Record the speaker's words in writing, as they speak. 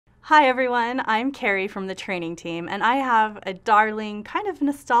Hi everyone, I'm Carrie from the training team, and I have a darling, kind of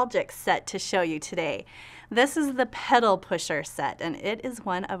nostalgic set to show you today. This is the pedal pusher set, and it is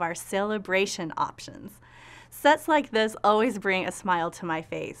one of our sale-a-bration options. Sets like this always bring a smile to my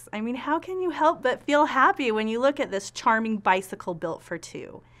face. I mean, how can you help but feel happy when you look at this charming bicycle built for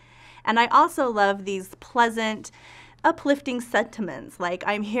two? And I also love these pleasant, uplifting sentiments like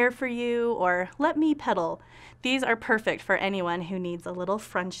 "I'm here for you" or "let me pedal." These are perfect for anyone who needs a little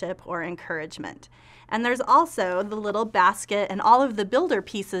friendship or encouragement. And there's also the little basket and all of the builder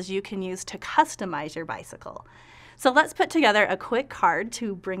pieces you can use to customize your bicycle. So let's put together a quick card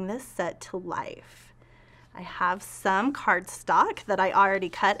to bring this set to life. I have some cardstock that I already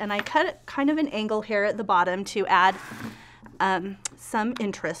cut, and I cut it kind of an angle here at the bottom to add some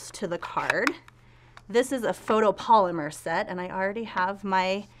interest to the card. This is a photopolymer set, and I already have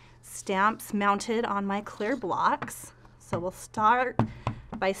my stamps mounted on my clear blocks. So we'll start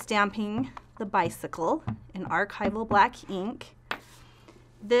by stamping the bicycle in archival black ink.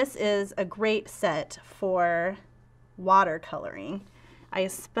 This is a great set for watercoloring. I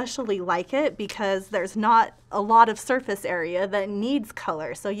especially like it because there's not a lot of surface area that needs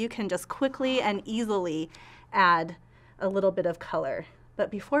color, so you can just quickly and easily add a little bit of color. But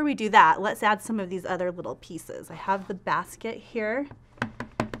before we do that, let's add some of these other little pieces. I have the basket here.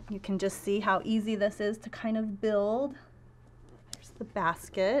 You can just see how easy this is to kind of build. There's the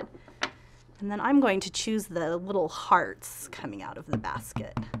basket. And then I'm going to choose the little hearts coming out of the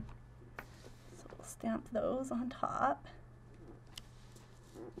basket. So we'll stamp those on top.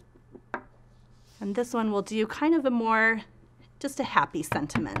 And this one will do kind of a more, just a happy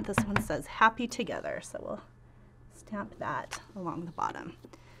sentiment. This one says "happy together," so we'll stamp that along the bottom.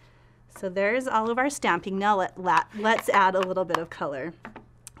 So there's all of our stamping. Now let's add a little bit of color.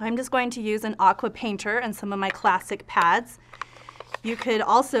 I'm just going to use an aqua painter and some of my classic pads. You could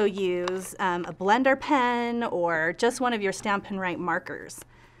also use a blender pen or just one of your Stampin' Up markers.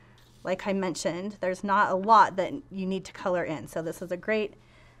 Like I mentioned, there's not a lot that you need to color in, so this is a great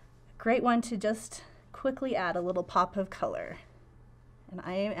one to just quickly add a little pop of color. And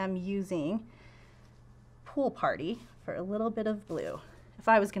I am using Pool Party for a little bit of blue. If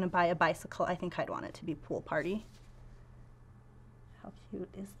I was going to buy a bicycle, I think I'd want it to be Pool Party. How cute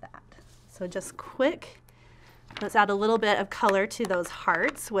is that? So just quick, let's add a little bit of color to those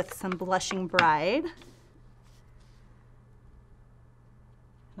hearts with some Blushing Bride.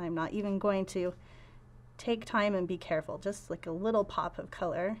 And I'm not even going to take time and be careful, just like a little pop of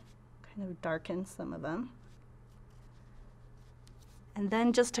color, kind of darken some of them. And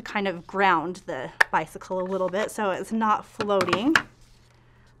then just to kind of ground the bicycle a little bit so it's not floating,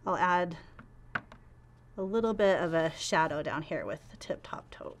 I'll add a little bit of a shadow down here with the tip-top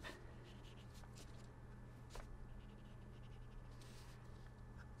taupe.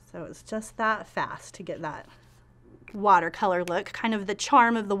 So it's just that fast to get that watercolor look. Kind of the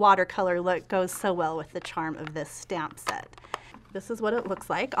charm of the watercolor look goes so well with the charm of this stamp set. This is what it looks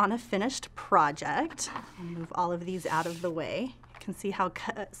like on a finished project. I'll move all of these out of the way. You can see how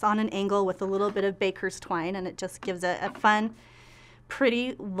it's on an angle with a little bit of baker's twine, and it just gives it a fun,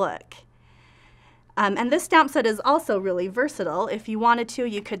 pretty look. And this stamp set is also really versatile. If you wanted to,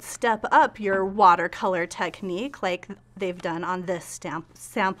 you could step up your watercolor technique like they've done on this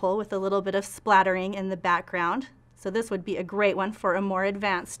sample with a little bit of splattering in the background. So this would be a great one for a more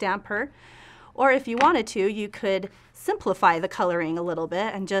advanced stamper. Or if you wanted to, you could simplify the coloring a little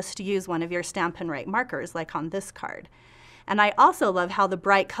bit and just use one of your Stampin' Up markers like on this card. And I also love how the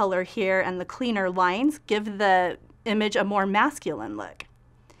bright color here and the cleaner lines give the image a more masculine look.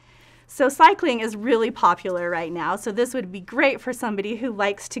 So cycling is really popular right now, so this would be great for somebody who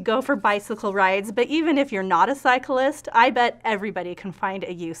likes to go for bicycle rides, but even if you're not a cyclist, I bet everybody can find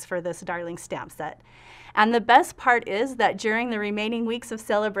a use for this darling stamp set. And the best part is that during the remaining weeks of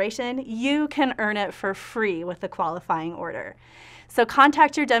sale-a-bration, you can earn it for free with the qualifying order. So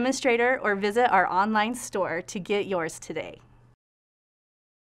contact your demonstrator or visit our online store to get yours today.